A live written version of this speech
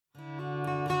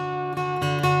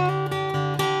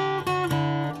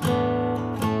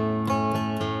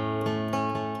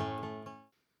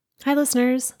Hi,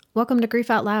 listeners. Welcome to Grief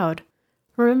Out Loud.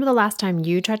 Remember the last time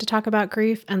you tried to talk about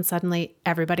grief and suddenly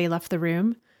everybody left the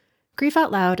room? Grief Out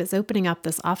Loud is opening up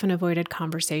this often avoided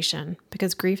conversation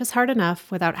because grief is hard enough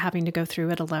without having to go through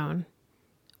it alone.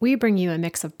 We bring you a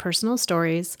mix of personal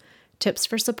stories, tips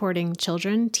for supporting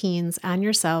children, teens, and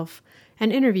yourself,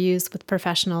 and interviews with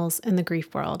professionals in the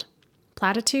grief world.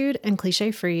 Platitude and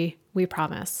cliche-free, we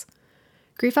promise.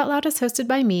 Grief Out Loud is hosted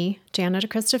by me, Jana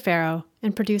DeCristofaro,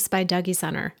 and produced by Dougy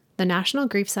Center, the National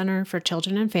Grief Center for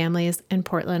Children and Families in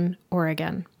Portland,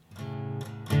 Oregon.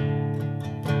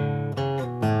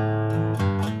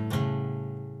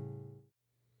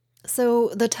 So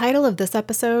the title of this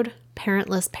episode,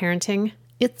 Parentless Parenting,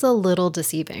 it's a little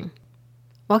deceiving.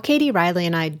 While Katie Riley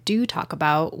and I do talk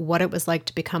about what it was like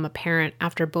to become a parent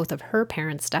after both of her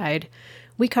parents died,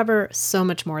 we cover so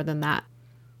much more than that.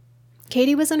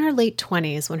 Katie was in her late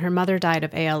 20s when her mother died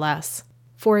of ALS.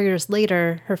 4 years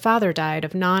later, her father died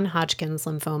of non-Hodgkin's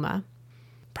lymphoma.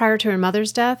 Prior to her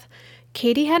mother's death,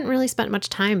 Katie hadn't really spent much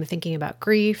time thinking about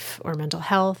grief or mental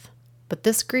health, but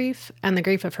this grief and the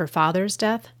grief of her father's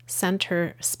death sent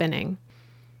her spinning.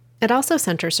 It also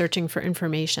sent her searching for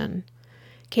information.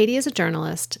 Katie is a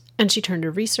journalist, and she turned to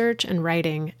research and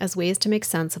writing as ways to make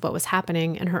sense of what was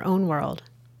happening in her own world.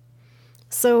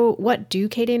 So what do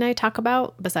Katie and I talk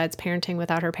about besides parenting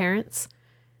without her parents?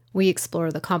 We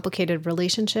explore the complicated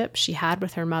relationship she had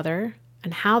with her mother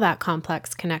and how that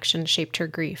complex connection shaped her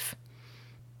grief.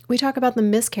 We talk about the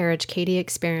miscarriage Katie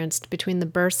experienced between the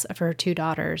births of her two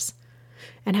daughters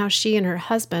and how she and her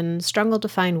husband struggled to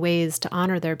find ways to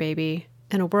honor their baby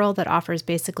in a world that offers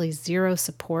basically zero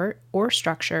support or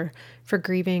structure for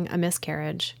grieving a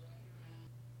miscarriage.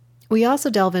 We also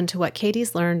delve into what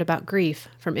Katie's learned about grief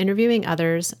from interviewing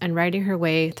others and writing her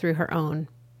way through her own.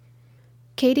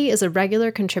 Katie is a regular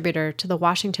contributor to The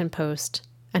Washington Post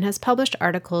and has published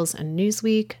articles in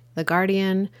Newsweek, The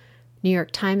Guardian, New York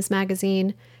Times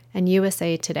Magazine, and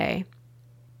USA Today.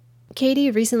 Katie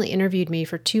recently interviewed me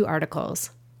for 2 articles,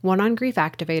 one on grief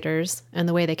activators and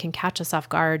the way they can catch us off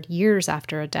guard years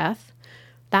after a death.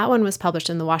 That one was published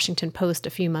in The Washington Post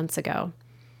a few months ago.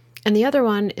 And the other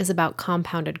one is about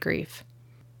compounded grief.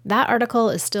 That article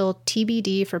is still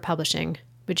TBD for publishing,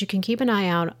 but you can keep an eye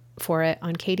out for it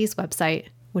on Katie's website,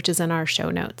 which is in our show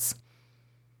notes.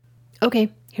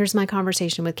 Okay, here's my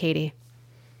conversation with Katie.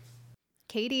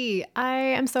 Katie, I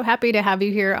am so happy to have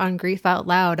you here on Grief Out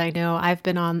Loud. I know I've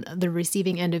been on the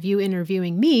receiving end of you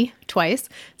interviewing me twice,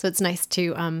 so it's nice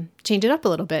to change it up a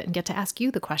little bit and get to ask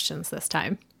you the questions this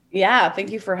time. Yeah,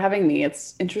 thank you for having me.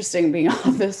 It's interesting being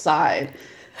on this side.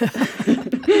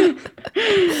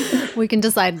 We can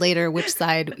decide later which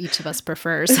side each of us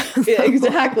prefers. Yeah,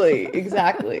 exactly.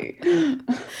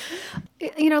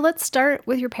 Let's start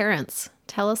with your parents.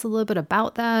 Tell us a little bit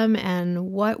about them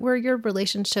and what were your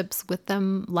relationships with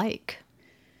them like?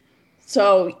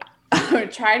 So I'm going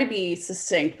to try to be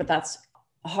succinct, but that's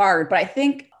hard. But I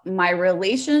think my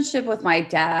relationship with my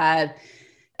dad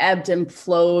ebbed and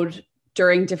flowed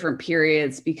during different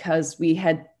periods because we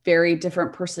had very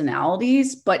different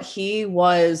personalities, but he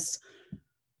was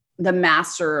the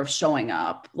master of showing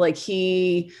up.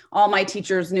 All my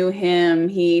teachers knew him.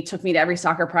 He took me to every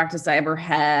soccer practice I ever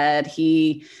had.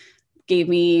 He gave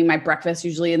me my breakfast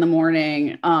usually in the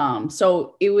morning.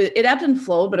 So it ebbed and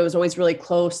flowed, but it was always really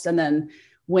close. And then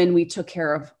when we took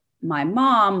care of my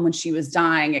mom, when she was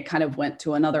dying, it kind of went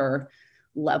to another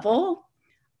level.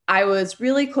 I was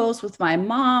really close with my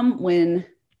mom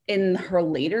in her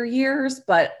later years,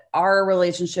 but our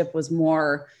relationship was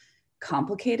more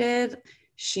complicated.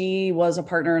 She was a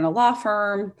partner in a law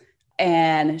firm,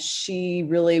 and she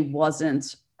really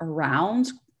wasn't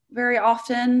around very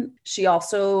often. She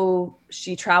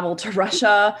traveled to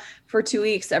Russia for 2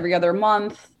 weeks every other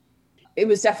month. It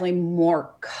was definitely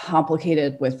more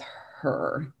complicated with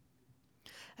her.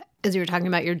 As you were talking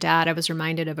about your dad, I was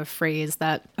reminded of a phrase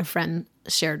that a friend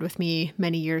shared with me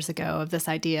many years ago of this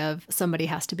idea of somebody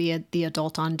has to be the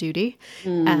adult on duty.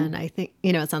 And I think,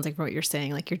 it sounds like from what you're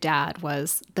saying, like your dad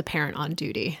was the parent on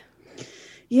duty.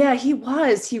 Yeah, he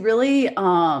was. He really,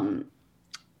 and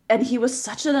he was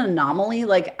such an anomaly.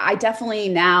 Like I definitely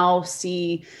now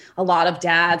see a lot of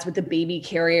dads with the baby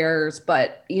carriers,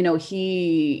 but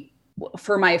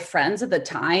for my friends at the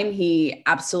time, he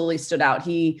absolutely stood out.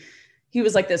 He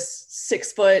was like this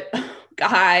 6-foot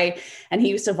guy, and he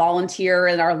used to volunteer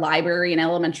in our library in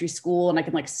elementary school. And I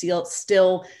can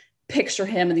still picture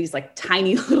him in these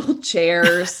tiny little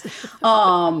chairs.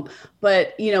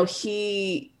 But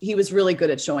he was really good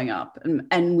at showing up, and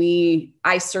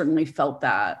I certainly felt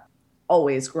that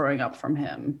always growing up from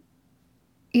him.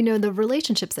 The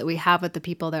relationships that we have with the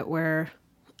people that were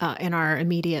in our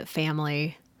immediate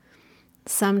family,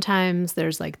 sometimes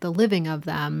there's like the living of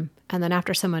them. And then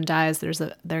after someone dies,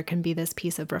 there can be this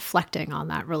piece of reflecting on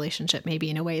that relationship, maybe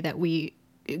in a way that we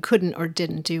couldn't or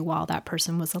didn't do while that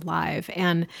person was alive.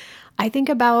 And I think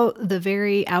about the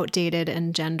very outdated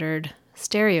and gendered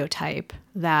stereotype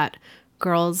that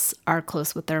girls are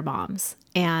close with their moms.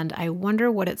 And I wonder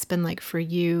what it's been like for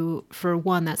you, for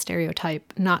one, that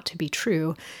stereotype not to be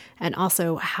true, and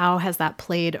also how has that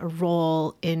played a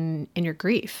role in your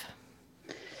grief?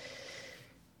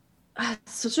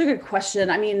 Such a good question.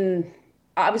 I mean,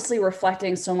 obviously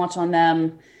reflecting so much on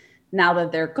them now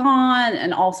that they're gone,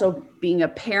 and also being a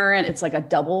parent, it's like a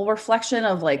double reflection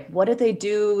of like, what did they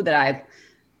do that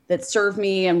served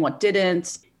me and what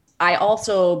didn't. I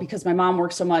also, because my mom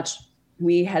worked so much,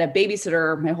 we had a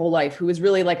babysitter my whole life who was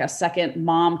really like a second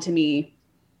mom to me,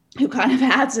 who kind of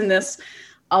adds in this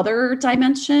other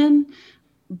dimension.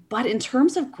 But in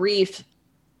terms of grief,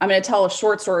 I'm going to tell a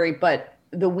short story, but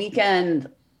the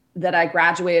weekend that I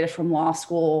graduated from law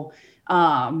school,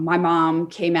 my mom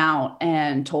came out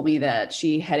and told me that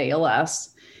she had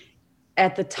ALS.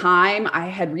 At the time, I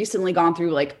had recently gone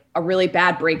through like a really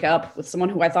bad breakup with someone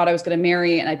who I thought I was going to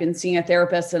marry, and I'd been seeing a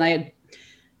therapist, and I had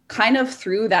kind of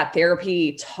through that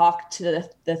therapy talked to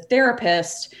the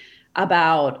therapist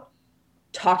about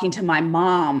talking to my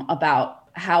mom about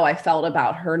how I felt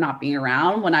about her not being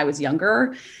around when I was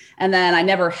younger. And then I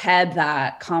never had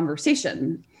that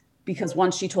conversation because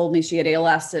once she told me she had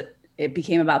ALS, it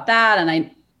became about that.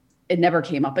 And it never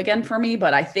came up again for me.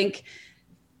 But I think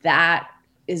that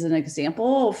is an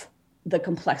example of the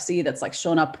complexity that's like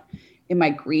shown up in my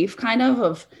grief, kind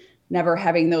of never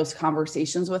having those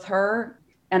conversations with her.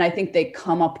 And I think they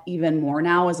come up even more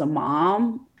now as a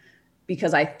mom,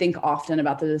 because I think often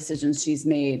about the decisions she's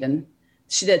made and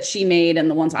that she made and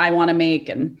the ones I want to make.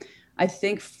 And I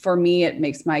think for me, it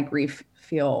makes my grief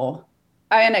feel,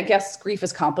 and I guess grief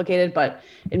is complicated, but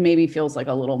it maybe feels like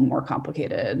a little more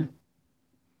complicated.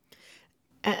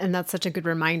 And that's such a good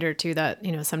reminder too, that,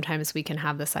 sometimes we can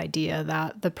have this idea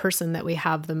that the person that we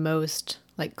have the most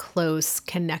like close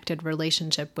connected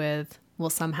relationship with will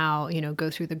somehow,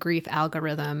 go through the grief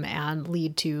algorithm and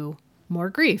lead to more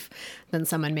grief than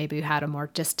someone maybe who had a more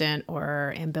distant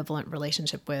or ambivalent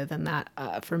relationship with. And that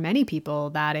for many people,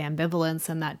 that ambivalence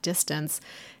and that distance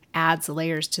adds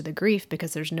layers to the grief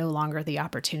because there's no longer the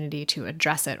opportunity to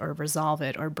address it or resolve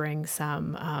it or bring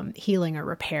some healing or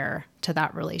repair to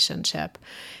that relationship.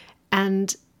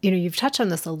 And, you've touched on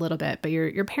this a little bit, but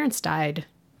your parents died,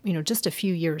 just a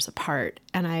few years apart.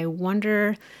 And I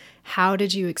wonder, how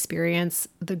did you experience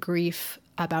the grief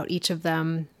about each of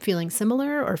them, feeling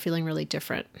similar or feeling really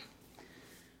different?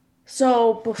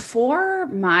 So before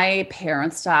my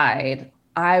parents died,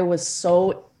 I was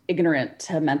so ignorant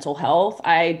to mental health.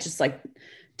 I just like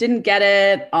didn't get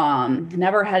it,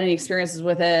 never had any experiences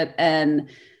with it. And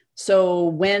so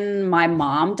when my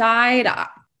mom died,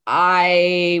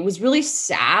 I was really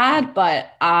sad,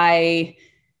 but I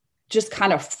just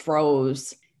kind of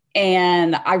froze.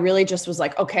 And I really just was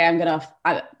like, okay,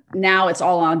 now it's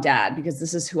all on dad because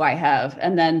this is who I have.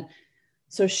 And then,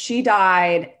 so she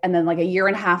died. And then like a year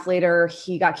and a half later,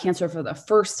 he got cancer for the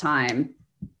first time.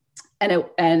 And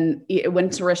it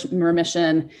went to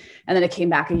remission. And then it came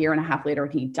back a year and a half later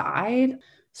and he died.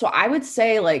 So I would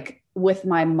say like with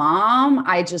my mom,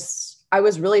 I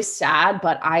was really sad,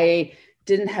 but I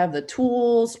didn't have the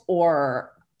tools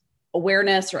or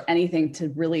awareness or anything to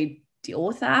really deal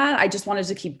with that. I just wanted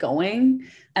to keep going.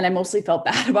 And I mostly felt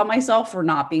bad about myself for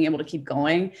not being able to keep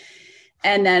going.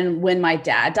 And then when my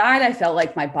dad died, I felt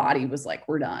like my body was like,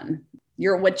 we're done.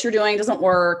 What you're doing doesn't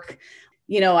work.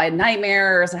 I had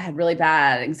nightmares. I had really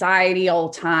bad anxiety all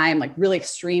the time, like really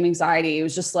extreme anxiety. It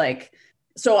was just like,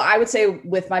 so I would say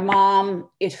with my mom,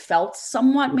 it felt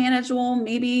somewhat manageable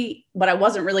maybe, but I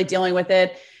wasn't really dealing with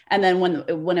it. And then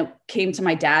when it came to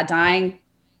my dad dying,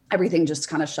 everything just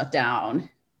kind of shut down.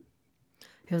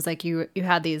 It was like you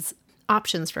had these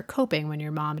options for coping when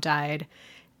your mom died.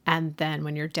 And then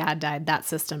when your dad died, that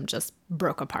system just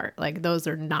broke apart. Like those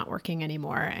are not working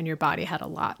anymore. And your body had a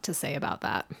lot to say about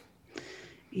that.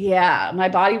 Yeah, my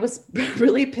body was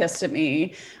really pissed at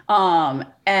me. And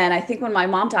I think when my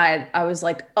mom died, I was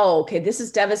like, oh, okay, this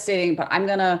is devastating, but I'm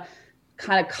going to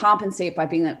kind of compensate by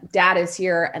being that dad is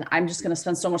here and I'm just going to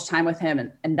spend so much time with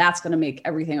him and that's going to make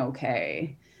everything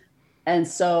okay. And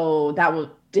so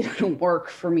didn't work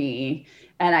for me.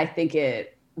 And I think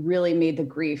it really made the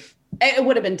grief, it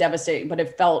would have been devastating, but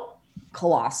it felt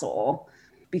colossal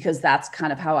because that's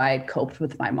kind of how I coped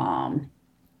with my mom.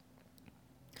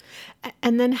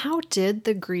 And then how did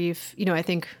the grief, I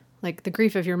think like the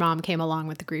grief of your mom came along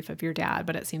with the grief of your dad,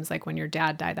 but it seems like when your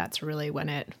dad died, that's really when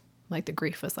it Like the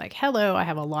grief was like, hello, I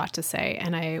have a lot to say.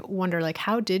 And I wonder, like,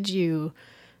 how did you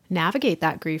navigate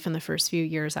that grief in the first few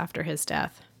years after his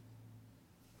death?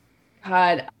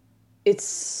 God,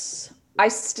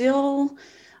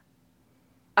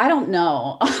 I don't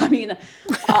know. I mean,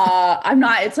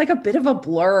 it's like a bit of a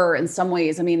blur in some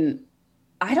ways. I mean,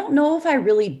 I don't know if I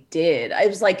really did. I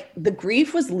was like, the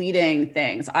grief was leading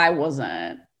things. I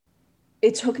wasn't.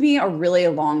 It took me a really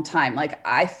long time. Like,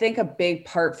 I think a big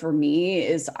part for me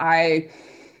is I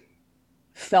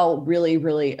felt really,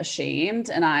 really ashamed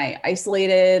and I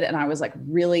isolated and I was like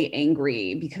really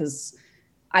angry because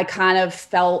I kind of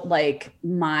felt like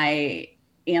my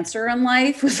answer in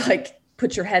life was like,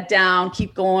 put your head down,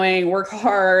 keep going, work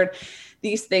hard.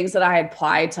 These things that I had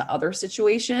applied to other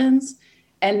situations.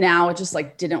 And now it just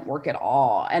like didn't work at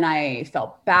all. And I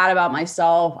felt bad about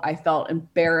myself. I felt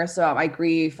embarrassed about my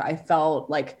grief. I felt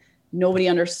like nobody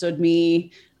understood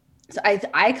me. So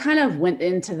I kind of went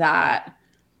into that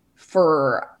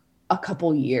for a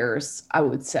couple years, I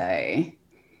would say.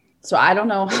 So I don't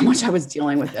know how much I was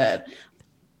dealing with it.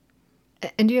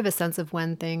 And do you have a sense of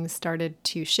when things started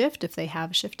to shift, if they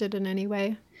have shifted in any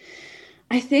way?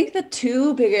 I think the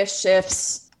two biggest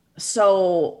shifts.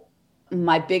 So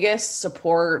my biggest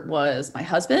support was my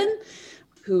husband,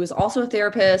 who is also a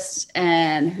therapist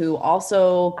and who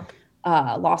also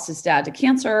lost his dad to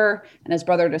cancer and his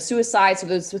brother to suicide. So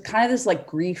there's kind of this like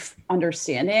grief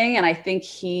understanding. And I think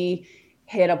he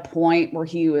hit a point where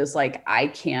he was like, I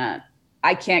can't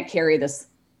carry this.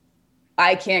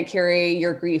 I can't carry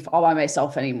your grief all by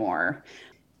myself anymore.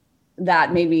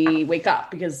 That made me wake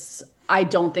up because I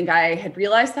don't think I had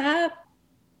realized that.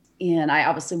 And I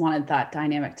obviously wanted that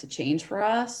dynamic to change for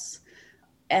us.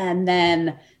 And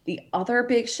then the other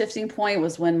big shifting point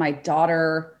was when my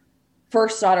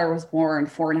first daughter was born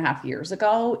 4.5 years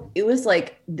ago. It was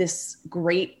like this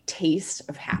great taste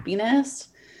of happiness.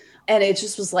 And it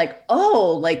just was like,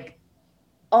 oh,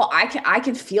 I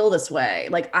can feel this way.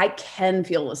 Like I can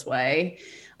feel this way.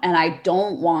 And I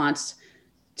don't want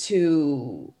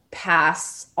to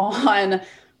pass on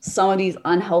some of these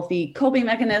unhealthy coping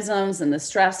mechanisms and the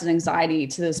stress and anxiety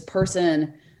to this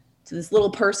little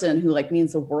person who like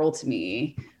means the world to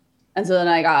me. And so then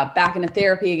I got back into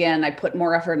therapy again. I put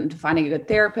more effort into finding a good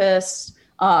therapist.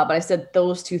 But I said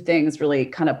those two things really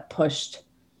kind of pushed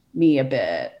me a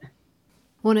bit.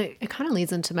 Well, it kind of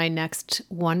leads into my next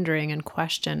wondering and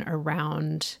question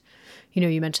around,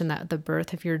 you mentioned that the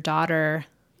birth of your daughter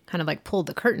kind of like pulled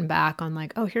the curtain back on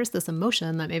like, oh, here's this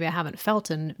emotion that maybe I haven't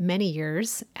felt in many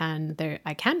years and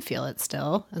I can feel it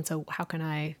still. And so how can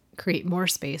I create more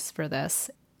space for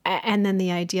this? And then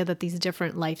the idea that these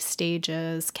different life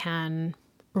stages can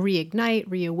reignite,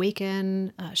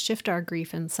 reawaken, shift our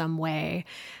grief in some way.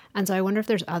 And so I wonder if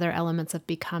there's other elements of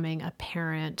becoming a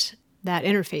parent that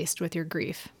interfaced with your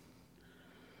grief.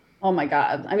 Oh my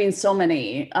God. I mean, so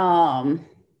many.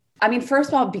 First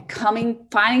of all,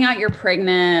 finding out you're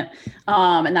pregnant,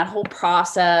 and that whole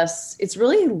process, it's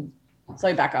really, so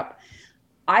let me back up.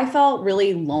 I felt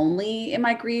really lonely in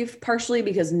my grief, partially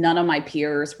because none of my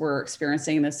peers were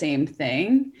experiencing the same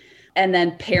thing. And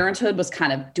then parenthood was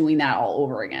kind of doing that all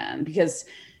over again because,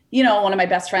 one of my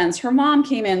best friends, her mom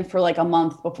came in for like a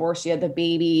month before she had the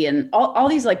baby and all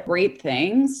these like great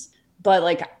things. But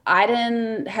like, I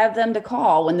didn't have them to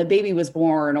call when the baby was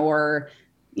born or,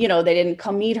 they didn't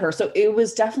come meet her. So it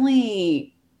was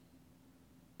touching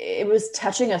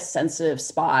a sensitive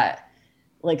spot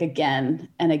like again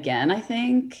and again, I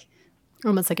think.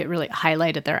 Almost like it really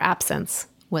highlighted their absence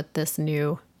with this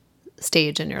new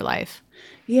stage in your life.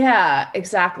 Yeah,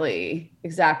 exactly.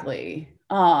 Exactly.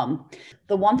 The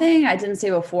one thing I didn't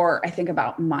say before, I think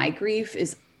about my grief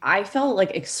is I felt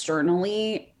like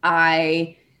externally,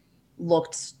 I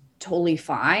looked totally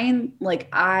fine. Like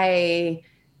I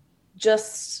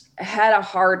just had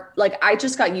I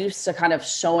just got used to kind of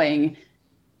showing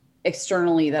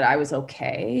externally that I was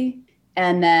okay.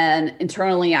 And then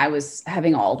internally I was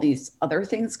having all these other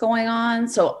things going on.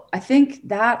 So I think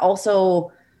that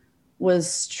also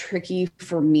was tricky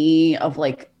for me of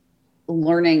like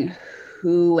learning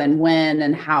who and when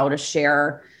and how to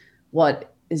share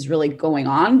what is really going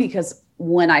on. Because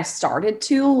when I started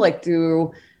to like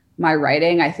through my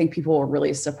writing, I think people were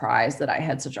really surprised that I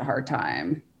had such a hard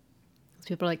time.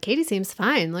 People are like, Katie seems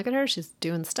fine. Look at her. She's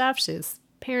doing stuff. She's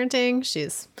parenting.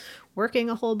 She's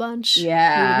working a whole bunch.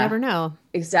 Yeah. You would never know.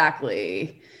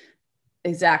 Exactly.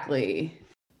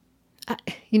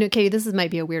 Katie,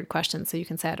 might be a weird question, so you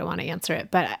can say I don't want to answer it.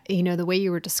 But the way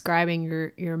you were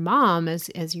describing your mom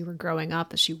as you were growing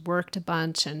up, as she worked a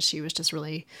bunch and she was just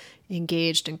really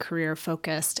engaged and career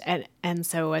focused, and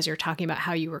so as you're talking about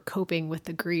how you were coping with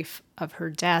the grief of her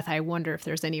death, I wonder if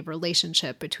there's any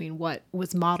relationship between what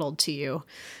was modeled to you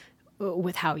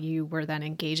with how you were then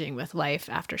engaging with life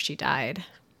after she died.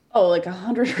 Oh, like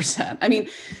 100%.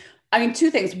 I mean,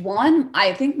 two things. One,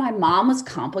 I think my mom was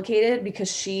complicated because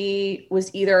she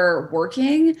was either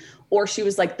working or she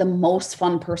was like the most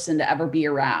fun person to ever be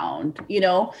around, you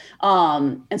know?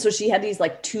 And so she had these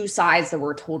like two sides that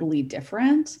were totally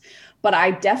different. But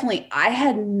I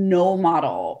had no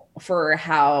model for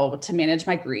how to manage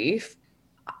my grief.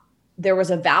 There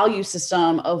was a value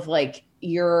system of like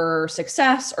your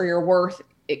success or your worth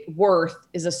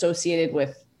is associated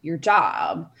with your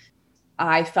job.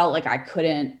 I felt like I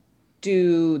couldn't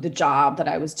do the job that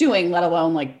I was doing, let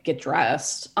alone like get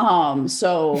dressed.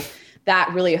 So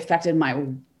that really affected my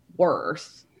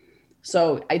worth.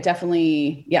 So I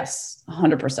definitely, yes,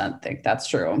 100% think that's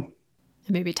true.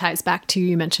 It maybe ties back to,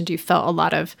 you mentioned you felt a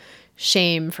lot of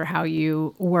shame for how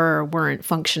you weren't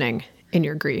functioning in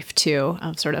your grief too,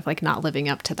 of sort of like not living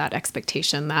up to that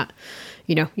expectation that,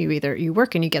 you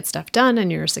work and you get stuff done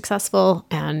and you're successful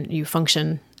and you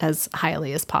function as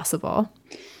highly as possible.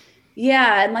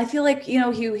 Yeah. And I feel like,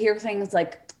 you hear things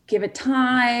like give it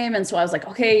time. And so I was like,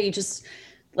 okay, you just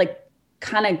like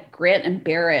kind of grit and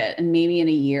bear it. And maybe in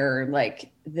a year,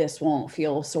 like this won't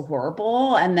feel so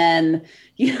horrible. And then,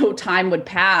 time would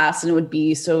pass and it would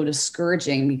be so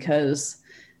discouraging because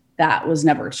that was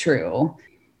never true.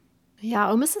 Yeah.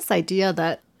 Almost this idea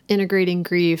that integrating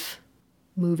grief,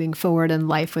 moving forward in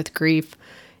life with grief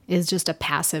is just a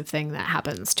passive thing that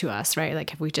happens to us, right?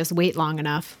 Like if we just wait long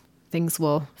enough, things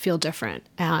will feel different.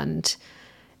 And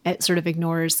it sort of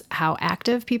ignores how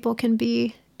active people can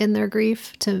be in their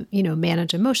grief to,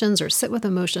 manage emotions or sit with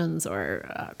emotions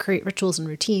or create rituals and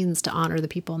routines to honor the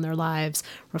people in their lives,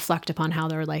 reflect upon how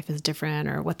their life is different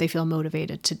or what they feel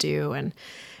motivated to do. And,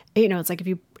 it's like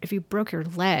if you broke your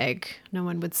leg, no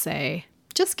one would say,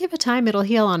 just give it time, it'll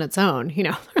heal on its own,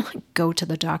 or like go to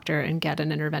the doctor and get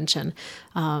an intervention.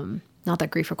 Not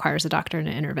that grief requires a doctor and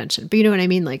an intervention, but you know what I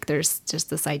mean? Like there's just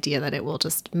this idea that it will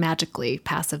just magically,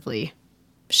 passively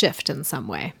shift in some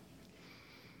way.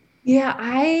 Yeah,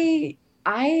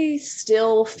 I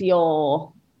still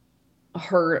feel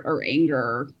hurt or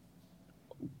anger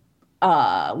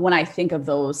when I think of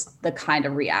the kind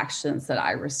of reactions that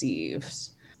I received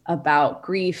about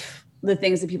grief, the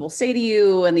things that people say to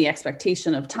you and the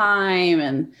expectation of time.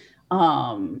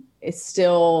 And it's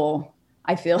still,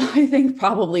 I think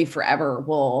probably forever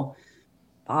will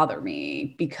bother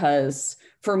me because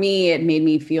for me, it made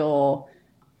me feel,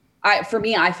 I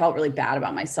felt really bad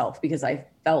about myself because I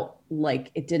felt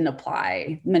like it didn't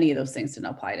apply. Many of those things didn't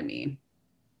apply to me.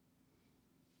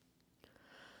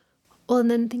 Well, and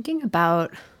then thinking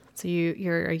about, so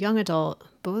you're a young adult,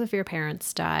 both of your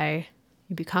parents die,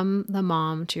 you become the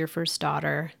mom to your first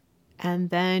daughter, and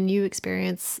then you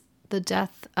experience the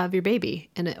death of your baby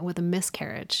with a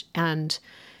miscarriage. And,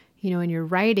 in your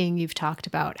writing, you've talked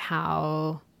about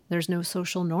how there's no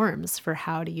social norms for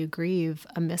how do you grieve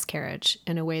a miscarriage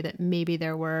in a way that maybe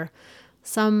there were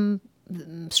some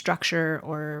structure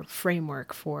or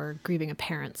framework for grieving a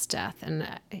parent's death. And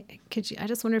I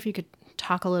just wonder if you could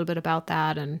talk a little bit about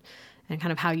that and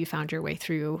kind of how you found your way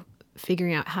through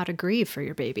figuring out how to grieve for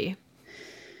your baby.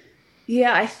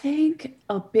 Yeah, I think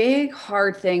a big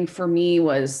hard thing for me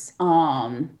was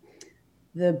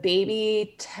the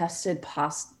baby tested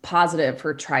positive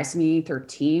for trisomy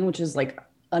 13, which is like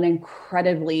an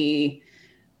incredibly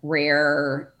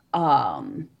rare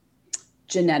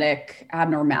genetic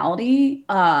abnormality.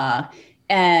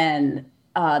 And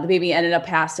the baby ended up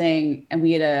passing and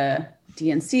we had a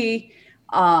DNC,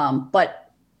 but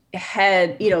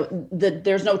had,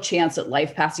 there's no chance that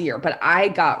life passed a year, but I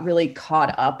got really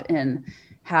caught up in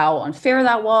how unfair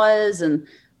that was. And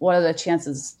what are the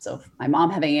chances of my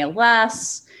mom having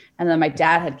ALS? And then my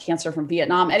dad had cancer from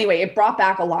Vietnam. Anyway, it brought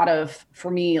back a lot of, for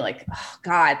me, like, oh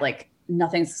God, like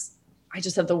I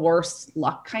just have the worst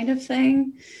luck kind of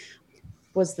thing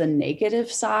was the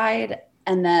negative side.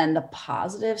 And then the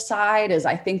positive side is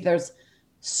I think there's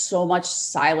so much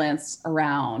silence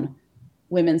around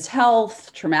women's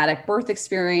health, traumatic birth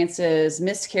experiences,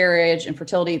 miscarriage,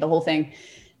 infertility, the whole thing.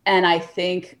 And I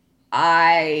think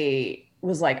I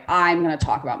was like, I'm going to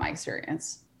talk about my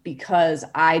experience because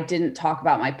I didn't talk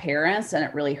about my parents and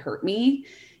it really hurt me.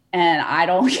 And I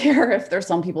don't care if there's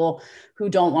some people who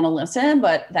don't want to listen,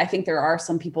 but I think there are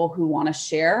some people who want to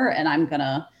share and I'm going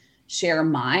to share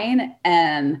mine.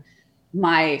 And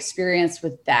my experience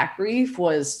with that grief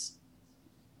was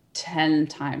 10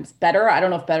 times better. I don't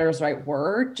know if better is the right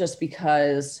word, just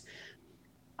because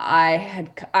I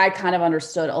kind of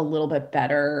understood a little bit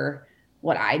better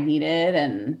what I needed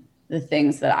and the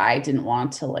things that I didn't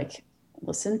want to like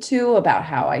listen to about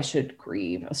how I should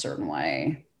grieve a certain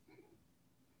way.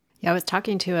 Yeah, I was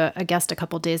talking to a guest a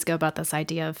couple days ago about this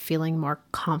idea of feeling more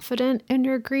confident in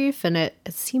your grief. And it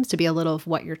seems to be a little of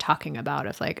what you're talking about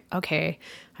of like, okay,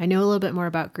 I know a little bit more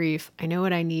about grief. I know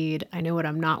what I need. I know what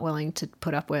I'm not willing to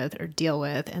put up with or deal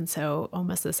with. And so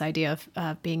almost this idea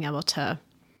of being able to,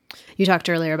 you talked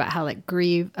earlier about how like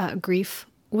grief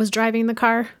was driving the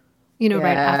car, right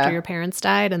after your parents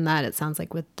died. And that it sounds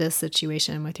like with this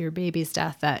situation, with your baby's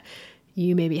death, that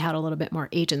you maybe had a little bit more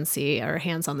agency or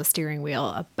hands on the steering wheel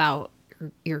about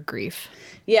your grief.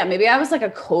 Yeah, maybe I was like a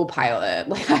co-pilot.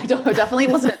 Like definitely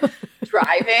wasn't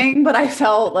driving, but I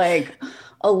felt like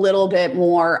a little bit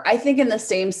more, I think in the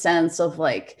same sense of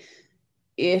like,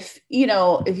 if you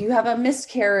have a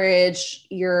miscarriage,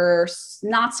 you're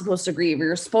not supposed to grieve, or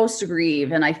you're supposed to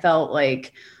grieve. And I felt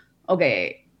like,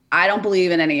 okay, I don't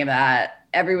believe in any of that.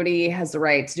 Everybody has the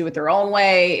right to do it their own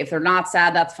way. If they're not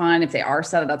sad, that's fine. If they are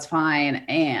sad, that's fine.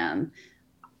 And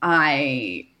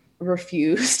I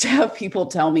refuse to have people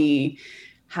tell me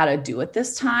how to do it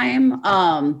this time.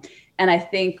 And I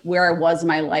think where I was in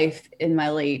my life in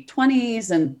my late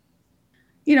 20s and,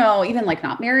 even like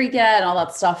not married yet and all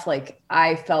that stuff, like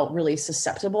I felt really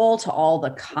susceptible to all the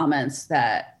comments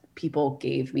that people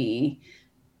gave me.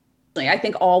 Like, I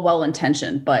think all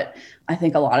well-intentioned, but I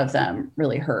think a lot of them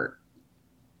really hurt.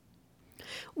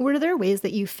 Were there ways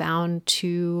that you found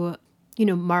to,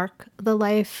 mark the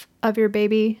life of your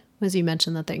baby? As you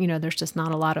mentioned that, there's just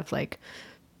not a lot of like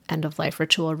end of life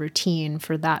ritual or routine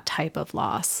for that type of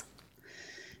loss.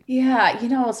 Yeah.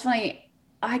 It's funny.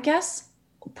 I guess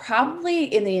probably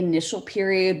in the initial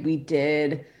period, we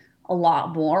did a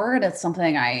lot more. And it's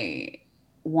something I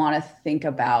want to think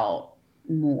about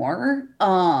more.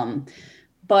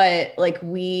 But like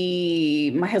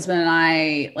my husband and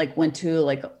I like went to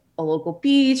like a local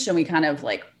beach and we kind of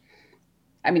like,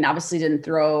 obviously didn't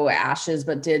throw ashes,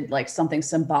 but did like something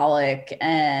symbolic.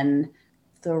 And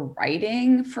the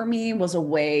writing for me was a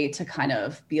way to kind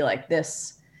of be like,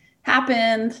 this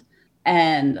happened.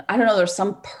 And I don't know, there's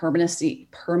some permanency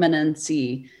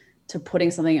to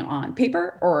putting something on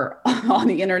paper or on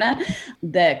the internet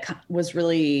that was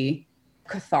really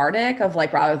cathartic of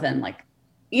like, rather than like,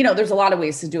 there's a lot of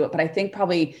ways to do it, but I think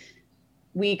probably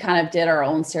we kind of did our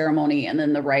own ceremony and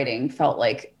then the writing felt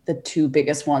like the two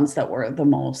biggest ones that were the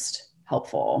most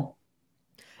helpful.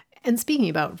 And speaking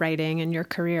about writing and your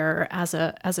career as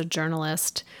a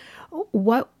journalist,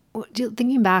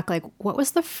 thinking back, like what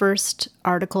was the first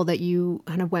article that you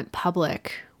kind of went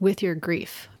public with your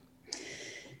grief?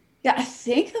 Yeah, I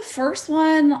think the first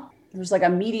one, there was like a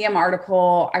Medium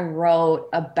article I wrote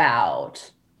about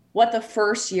what the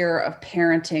first year of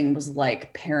parenting was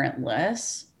like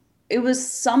parentless. It was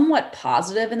somewhat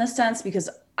positive in the sense because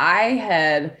I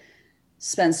had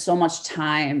spent so much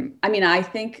time. I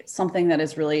think something that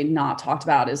is really not talked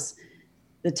about is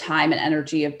the time and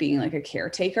energy of being like a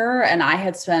caretaker. And I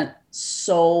had spent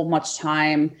so much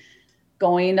time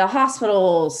going to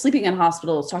hospitals, sleeping in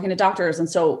hospitals, talking to doctors. And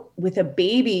so with a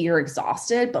baby, you're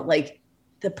exhausted, but like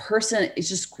the person is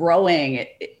just growing,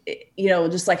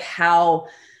 just like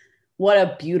what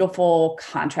a beautiful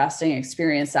contrasting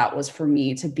experience that was for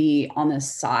me to be on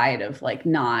this side of like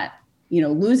not,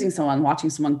 losing someone, watching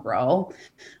someone grow.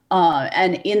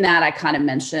 And in that, I kind of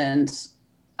mentioned,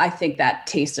 I think that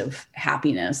taste of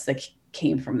happiness that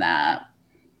came from that.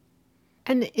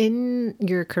 And in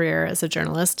your career as a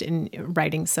journalist, in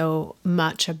writing so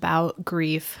much about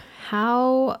grief,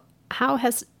 how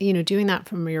has, doing that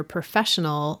from your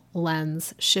professional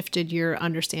lens shifted your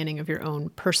understanding of your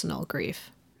own personal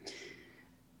grief?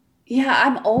 Yeah,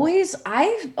 I've always,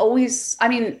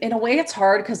 in a way it's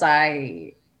hard because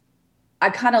I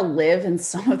kind of live in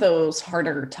some of those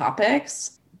harder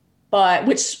topics, but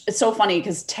which is so funny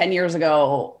because 10 years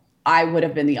ago, I would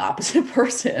have been the opposite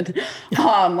person.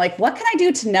 Like, what can I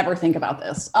do to never think about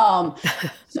this?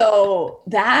 So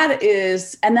that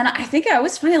is, and then I think I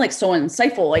always find it like so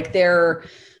insightful, like that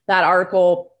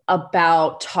article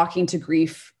about talking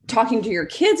to your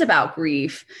kids about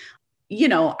grief.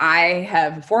 I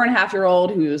have a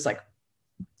 4.5-year-old who's like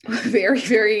very,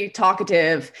 very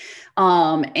talkative,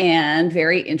 and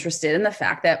very interested in the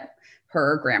fact that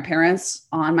her grandparents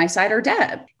on my side are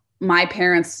dead. My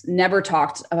parents never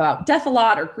talked about death a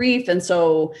lot or grief. And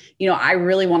so, I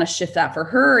really want to shift that for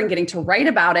her and getting to write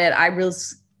about it. I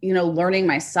was, learning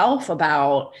myself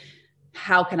about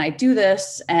how can I do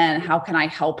this? And how can I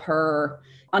help her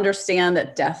understand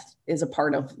that death is a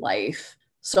part of life?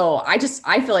 So I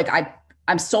feel like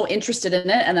I'm so interested in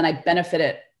it, and then I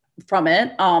benefit from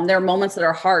it. There are moments that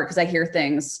are hard because I hear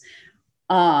things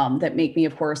that make me,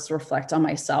 of course, reflect on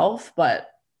myself. But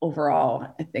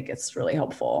overall, I think it's really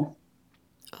helpful.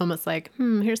 Almost like,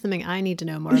 here's something I need to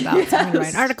know more about. So I'm going to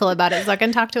write an article about it so I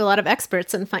can talk to a lot of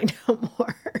experts and find out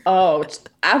more. Oh,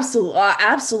 absolutely.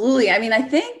 Absolutely. I mean, I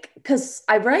think because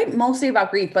I write mostly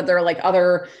about grief, but there are like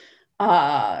other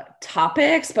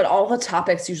topics, but all the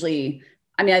topics usually,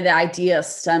 I mean, the idea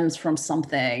stems from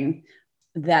something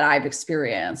that I've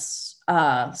experienced.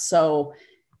 So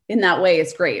in that way,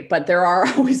 it's great. But there are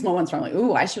always moments where I'm like,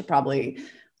 ooh, I should probably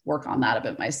work on that a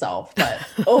bit myself. But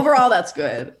overall, that's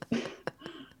good.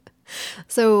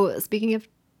 So speaking of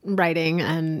writing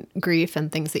and grief and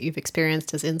things that you've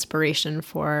experienced as inspiration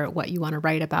for what you want to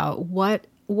write about, what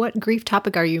grief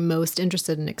topic are you most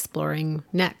interested in exploring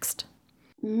next?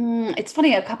 It's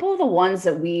funny. A couple of the ones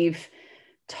that we've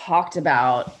talked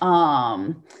about,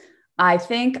 I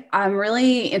think I'm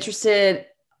really interested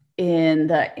in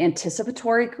the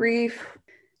anticipatory grief.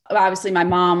 Obviously, my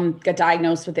mom got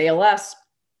diagnosed with ALS,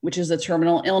 which is a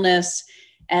terminal illness.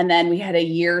 And then we had a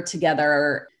year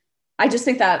together. I just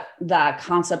think that that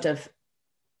concept of,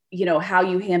 how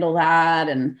you handle that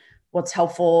and what's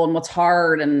helpful and what's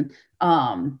hard. And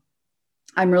I'm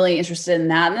really interested in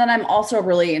that. And then I'm also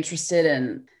really interested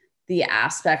in the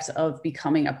aspect of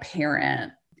becoming a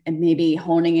parent and maybe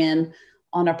honing in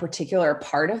on a particular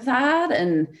part of that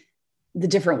and the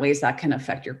different ways that can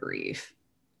affect your grief.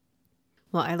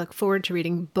 Well, I look forward to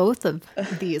reading both of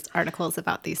these articles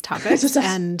about these topics.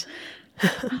 And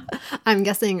I'm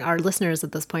guessing our listeners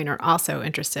at this point are also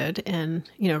interested in,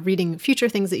 reading future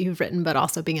things that you've written, but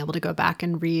also being able to go back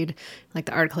and read like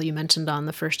the article you mentioned on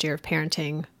the first year of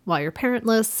parenting while you're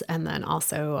parentless, and then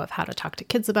also of how to talk to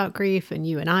kids about grief. And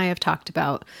you and I have talked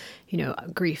about,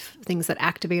 grief, things that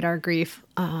activate our grief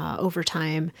over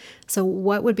time. So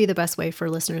what would be the best way for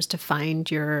listeners to find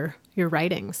your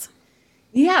writings?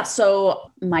 Yeah. So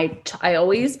I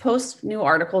always post new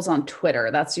articles on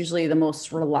Twitter. That's usually the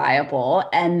most reliable.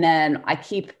 And then I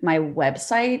keep my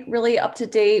website really up to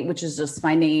date, which is just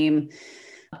my name,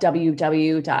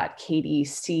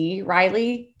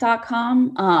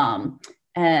 www.katiecriley.com.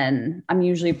 And I'm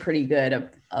usually pretty good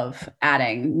of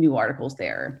adding new articles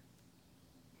there.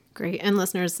 Great. And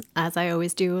listeners, as I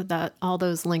always do, that all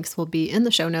those links will be in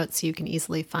the show notes so you can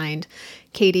easily find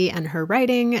Katie and her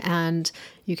writing, and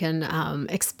you can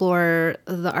explore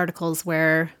the articles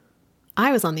where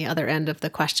I was on the other end of the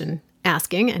question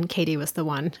asking, and Katie was the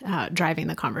one driving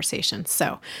the conversation.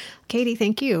 So, Katie,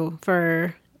 thank you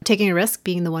for taking a risk,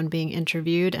 being the one being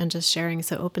interviewed, and just sharing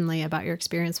so openly about your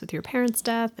experience with your parents'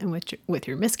 death and with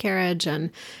your miscarriage,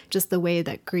 and just the way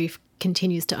that grief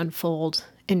continues to unfold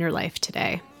in your life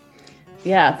today.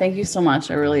 Yeah, thank you so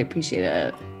much. I really appreciate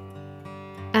it.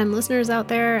 And listeners out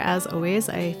there, as always,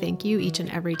 I thank you each and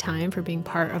every time for being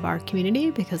part of our community,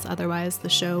 because otherwise the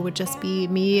show would just be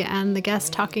me and the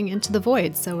guest talking into the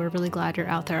void. So we're really glad you're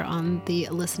out there on the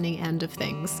listening end of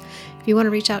things. If you want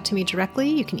to reach out to me directly,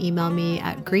 you can email me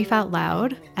at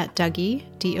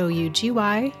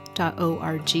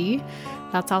griefoutloud@dougy.org.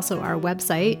 That's also our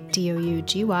website,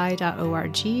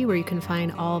 dougy.org, where you can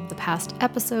find all of the past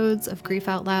episodes of Grief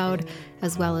Out Loud,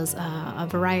 as well as a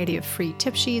variety of free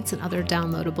tip sheets and other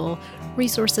downloadable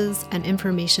resources and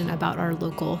information about our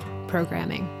local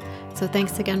programming. So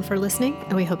thanks again for listening,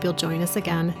 and we hope you'll join us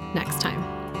again next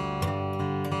time.